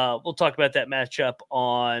 We'll talk about that matchup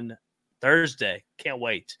on Thursday. Can't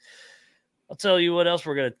wait. I'll tell you what else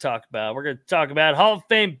we're going to talk about. We're going to talk about Hall of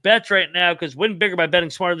Fame bets right now, because win bigger by betting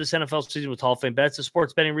smarter this NFL season with Hall of Fame bets, the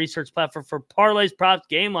sports betting research platform for parlays, props,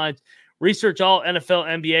 game lines. Research all NFL,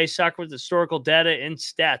 NBA, soccer with historical data and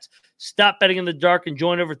stats. Stop betting in the dark and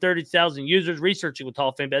join over 30,000 users researching with Hall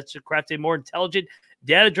of Fame bets to craft a more intelligent,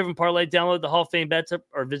 data-driven parlay. Download the Hall of Fame bets app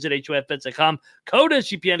or visit HOFBets.com. Code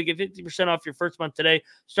SGPN to get 50% off your first month today.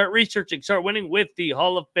 Start researching, start winning with the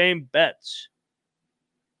Hall of Fame bets.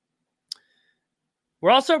 We're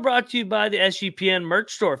also brought to you by the SGPN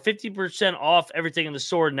merch store. 50% off everything in the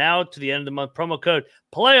store now to the end of the month. Promo code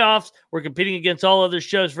PLAYOFFS. We're competing against all other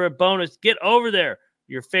shows for a bonus. Get over there.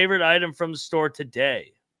 Your favorite item from the store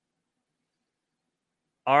today.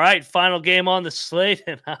 All right, final game on the slate,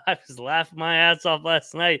 and I was laughing my ass off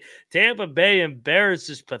last night. Tampa Bay embarrassed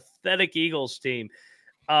this pathetic Eagles team.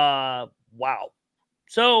 Wow.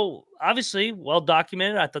 So, obviously, well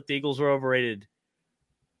documented. I thought the Eagles were overrated.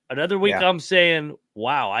 Another week, I'm saying,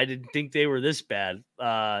 wow, I didn't think they were this bad.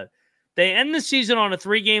 They end the season on a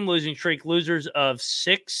 3-game losing streak, losers of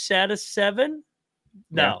 6 out of 7.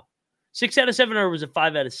 No, 6 out of 7, or was it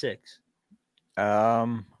 5 out of 6?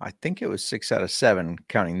 I think it was 6 out of 7,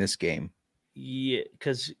 counting this game. Yeah,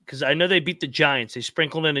 because I know they beat the Giants. They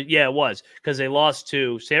sprinkled in it. Yeah, it was because they lost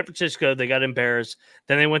to San Francisco. They got embarrassed.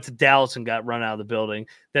 Then they went to Dallas and got run out of the building.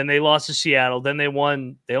 Then they lost to Seattle. Then they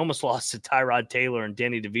won. They almost lost to Tyrod Taylor and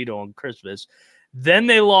Danny DeVito on Christmas. Then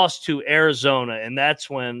they lost to Arizona, and that's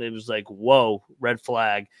when it was like, whoa, red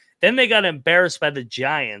flag. Then they got embarrassed by the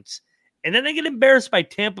Giants, and then they get embarrassed by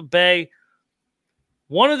Tampa Bay.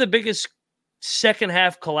 One of the biggest second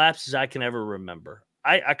half collapses I can ever remember.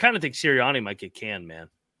 I kind of think Sirianni might get canned, man.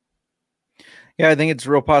 Yeah, I think it's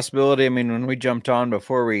a real possibility. I mean, when we jumped on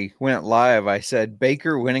before we went live, I said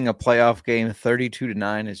Baker winning a playoff game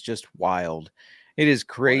 32-9 is just wild. It is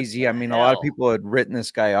crazy. I mean, a lot of people had written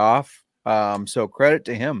this guy off. So credit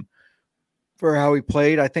to him for how he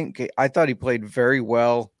played. I thought he played very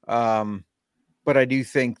well. But I do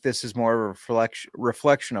think this is more of a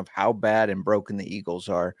reflection of how bad and broken the Eagles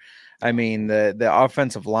are. I mean, the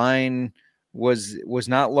offensive line was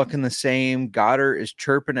not looking the same. Goddard is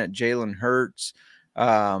chirping at Jalen Hurts.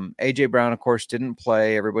 AJ Brown, of course, didn't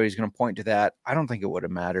play. Everybody's going to point to that. I don't think it would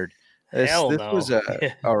have mattered. This was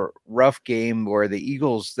a rough game where the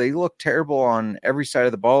Eagles, they looked terrible on every side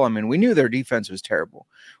of the ball. I mean, we knew their defense was terrible.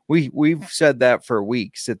 We've said that for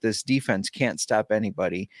weeks, that this defense can't stop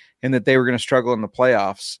anybody and that they were going to struggle in the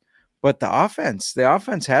playoffs. But the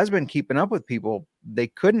offense has been keeping up with people. They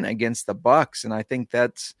couldn't against the Bucs, and I think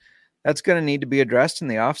that's going to need to be addressed in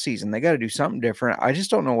the offseason. They got to do something different. I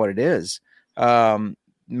just don't know what it is.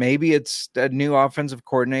 Maybe it's a new offensive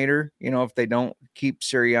coordinator. If they don't keep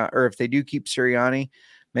Sirianni, or if they do keep Sirianni,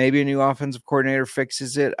 maybe a new offensive coordinator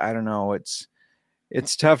fixes it. I don't know.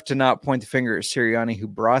 It's tough to not point the finger at Sirianni, who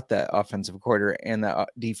brought that offensive coordinator and the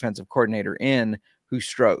defensive coordinator in, who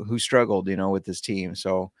struggled, with this team.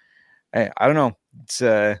 So I don't know.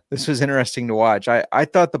 This was interesting to watch. I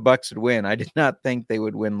thought the Bucs would win. I did not think they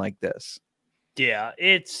would win like this. Yeah,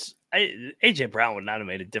 AJ Brown would not have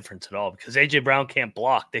made a difference at all, because AJ Brown can't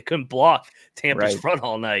block. They couldn't block Tampa's front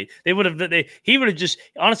all night. He would have just,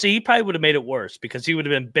 honestly, he probably would have made it worse, because he would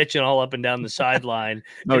have been bitching all up and down the sideline.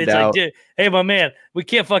 No and it's doubt. like, dude, hey, my man, we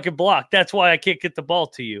can't fucking block. That's why I can't get the ball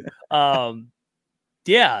to you.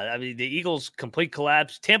 Yeah, I mean, the Eagles complete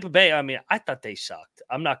collapse. Tampa Bay, I mean, I thought they sucked.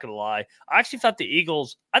 I'm not going to lie. I actually thought the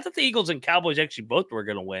Eagles and Cowboys actually both were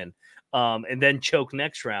going to win, and then choke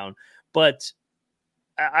next round. But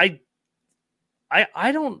I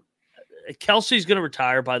don't. Kelsey's going to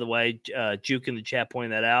retire, by the way. Juke in the chat pointing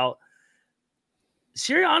that out.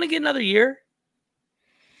 Sirianni get another year?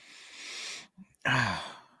 I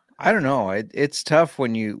don't know. It's tough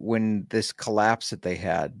when this collapse that they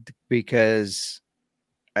had, because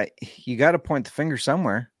you got to point the finger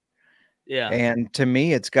somewhere. Yeah. And to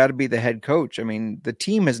me, it's got to be the head coach. I mean, the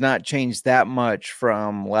team has not changed that much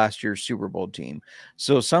from last year's Super Bowl team.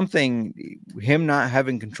 So him not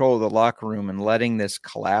having control of the locker room and letting this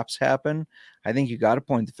collapse happen, I think you got to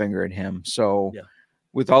point the finger at him. So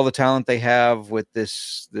with all the talent they have, with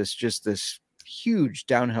this huge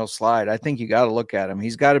downhill slide, I think you got to look at him.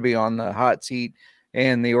 He's got to be on the hot seat,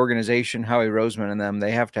 and the organization, Howie Roseman and them,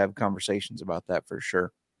 they have to have conversations about that for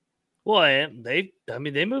sure. Well, they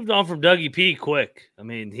moved on from Dougie P quick. I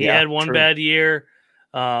mean, he had one bad year.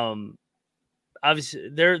 Obviously,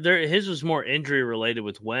 his was more injury related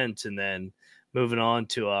with Wentz, and then moving on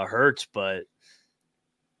to Hurts. But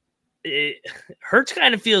Hurts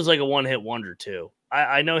kind of feels like a one-hit wonder too.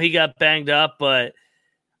 I know he got banged up, but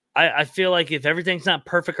I feel like if everything's not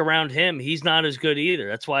perfect around him, he's not as good either.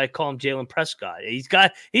 That's why I call him Jalen Prescott. He's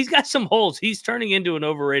got some holes. He's turning into an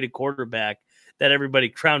overrated quarterback that everybody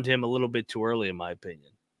crowned him a little bit too early, in my opinion.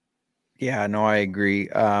 Yeah, no, I agree.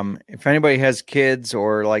 If anybody has kids,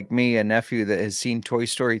 or like me, a nephew that has seen Toy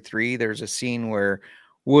Story 3, there's a scene where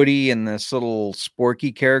Woody and this little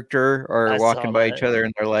Sporky character are walking by each other,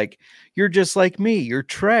 and they're like, "You're just like me. You're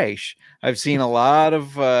trash." I've seen a lot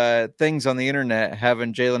of things on the internet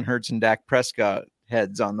having Jalen Hurts and Dak Prescott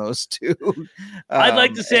heads on those two. I'd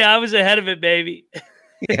like to say I was ahead of it, baby.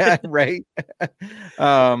 Yeah, right.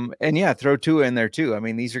 And yeah, throw Tua in there too. I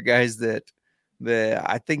mean, these are guys that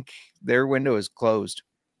I think their window is closed.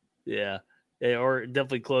 Yeah, or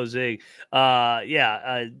definitely closing.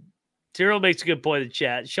 Tyrrell makes a good point in the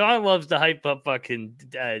chat. Sean loves to hype up fucking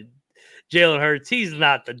Jalen Hurts. He's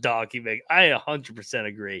not the dog he makes. I 100%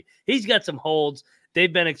 agree. He's got some holds.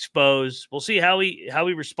 They've been exposed. We'll see how he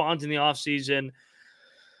responds in the offseason.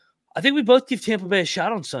 I think we both give Tampa Bay a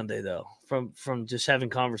shot on Sunday, though, from just having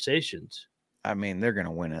conversations. I mean, they're going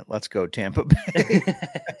to win it. Let's go, Tampa Bay.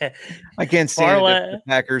 I can't stand the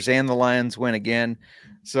Packers and the Lions win again.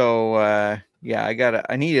 So, I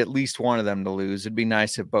need at least one of them to lose. It'd be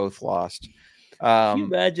nice if both lost. Can you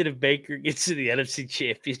imagine if Baker gets to the NFC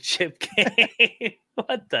Championship game?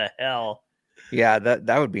 What the hell? Yeah,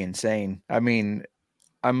 that would be insane. I mean,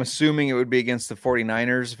 I'm assuming it would be against the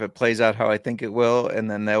 49ers if it plays out how I think it will, and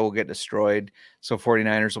then they will get destroyed. So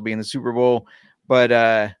 49ers will be in the Super Bowl. But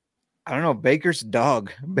I don't know. Baker's a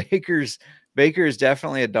dog. Baker is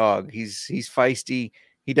definitely a dog. He's feisty.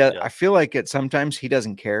 He does. Yeah. I feel like sometimes he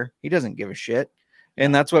doesn't care. He doesn't give a shit.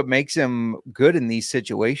 And that's what makes him good in these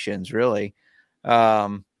situations, really.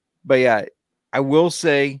 But yeah, I will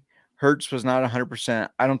say Hurts was not 100%.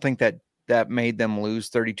 I don't think that that made them lose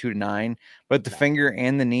 32-9, but the finger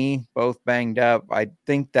and the knee both banged up. I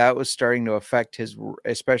think that was starting to affect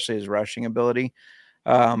especially his rushing ability.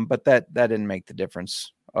 But that didn't make the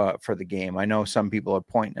difference for the game. I know some people are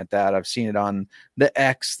pointing at that. I've seen it on the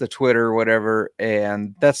X, the Twitter, whatever,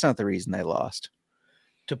 and that's not the reason they lost.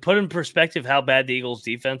 To put in perspective how bad the Eagles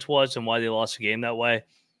defense was and why they lost the game that way,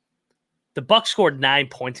 the Bucs scored 9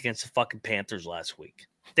 points against the fucking Panthers last week.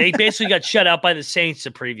 They basically got shut out by the Saints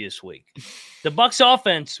the previous week. The Bucs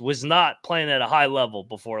offense was not playing at a high level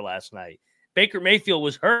before last night. Baker Mayfield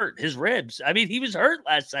was hurt, his ribs. I mean, he was hurt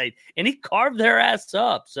last night, and he carved their ass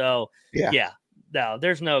up. So, yeah, no,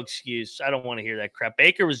 there's no excuse. I don't want to hear that crap.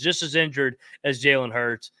 Baker was just as injured as Jalen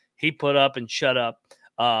Hurts. He put up and shut up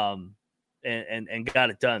and got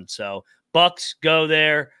it done. So, Bucs go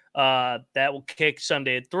there. That will kick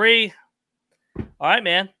Sunday at 3. All right,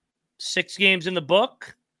 man. 6 games in the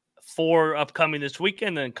book. 4 upcoming this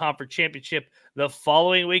weekend, then conference championship the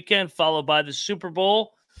following weekend, followed by the Super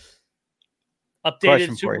Bowl.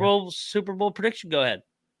 Updated Super Bowl prediction. Go ahead.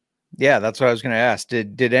 Yeah, that's what I was going to ask.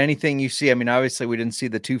 Did anything you see? I mean, obviously we didn't see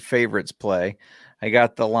the 2 favorites play. I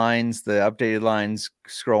got the lines, the updated lines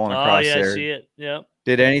scrolling across there. I see it. Yeah.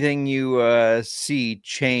 Did anything you see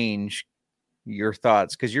change your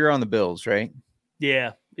thoughts? Because you're on the Bills, right?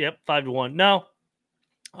 Yeah. Yep. 5-1. No.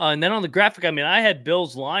 And then on the graphic, I mean, I had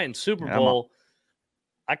Bills Lions Super Bowl.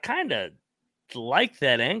 I kind of like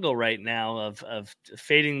that angle right now of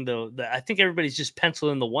fading the. I think everybody's just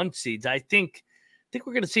penciling the 1 seeds. I think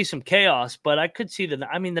we're going to see some chaos, but I could see the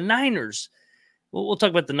Niners. We'll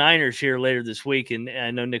talk about the Niners here later this week, and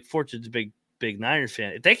I know Nick Fortune's a big Niners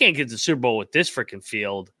fan. If they can't get to the Super Bowl with this freaking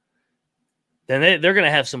field, then they're going to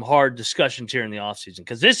have some hard discussions here in the offseason,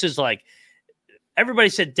 because this is like. Everybody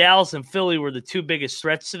said Dallas and Philly were the 2 biggest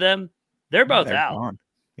threats to them. They're both out. Gone.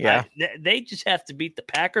 Yeah. They just have to beat the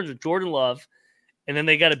Packers with Jordan Love, and then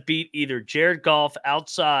they got to beat either Jared Goff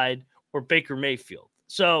outside or Baker Mayfield.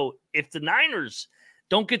 So if the Niners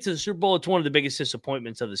don't get to the Super Bowl, it's one of the biggest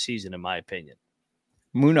disappointments of the season, in my opinion.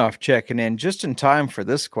 Moonoff checking in just in time for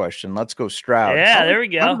this question. Let's go Stroud. Yeah, there we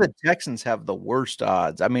go. How do the Texans have the worst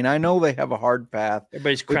odds? I mean, I know they have a hard path.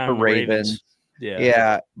 Everybody's crowning the Ravens.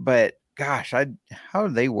 Yeah, but gosh, how are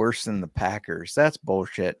they worse than the Packers? That's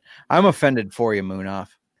bullshit. I'm offended for you, Moonoff.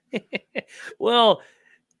 Well,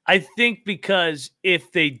 I think because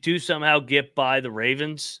if they do somehow get by the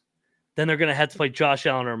Ravens, then they're going to have to play Josh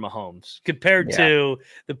Allen or Mahomes compared to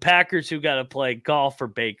the Packers, who got to play Goff or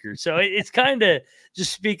Baker. So it's kind of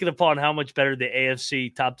just speaking upon how much better the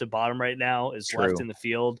AFC top to bottom right now is left in the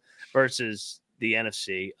field versus the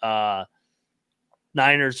NFC.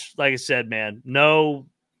 Niners, like I said, man, no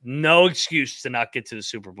excuse to not get to the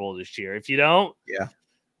Super Bowl this year. If you don't,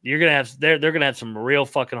 you're gonna have they're gonna have some real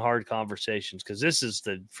fucking hard conversations, because this is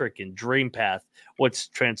the freaking dream path. What's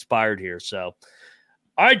transpired here? So,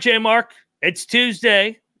 all right, J Mark, it's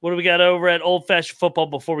Tuesday. What do we got over at Old Fashioned Football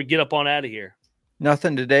before we get up on out of here?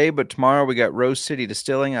 Nothing today, but tomorrow we got Rose City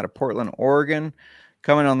Distilling out of Portland, Oregon,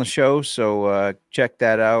 coming on the show. So check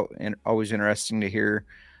that out. And always interesting to hear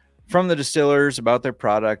from the distillers about their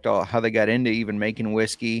product, how they got into even making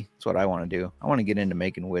whiskey. That's what I want to do. I want to get into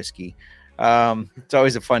making whiskey. It's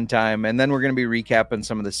always a fun time. And then we're going to be recapping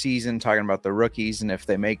some of the season, talking about the rookies, and if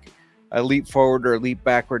they make a leap forward or a leap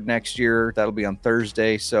backward next year. That'll be on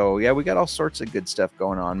Thursday. So, yeah, we got all sorts of good stuff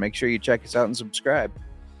going on. Make sure you check us out and subscribe.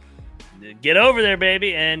 Get over there,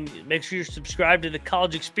 baby, and make sure you're subscribed to the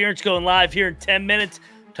College Experience, going live here in 10 minutes.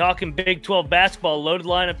 Talking Big 12 basketball, loaded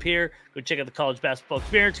lineup here. Go check out the College Basketball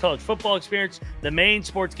Experience, College Football Experience, the main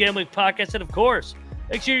sports gambling podcast, and of course,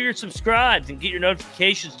 make sure you're subscribed and get your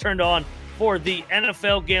notifications turned on for the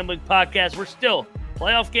NFL Gambling Podcast. We're still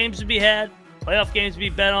playoff games to be had, playoff games to be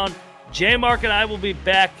bet on. J Mark and I will be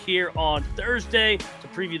back here on Thursday to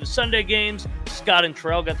preview the Sunday games. Scott and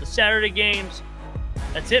Terrell got the Saturday games.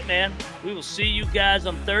 That's it, man. We will see you guys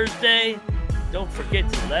on Thursday. Don't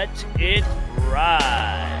forget to let it ride.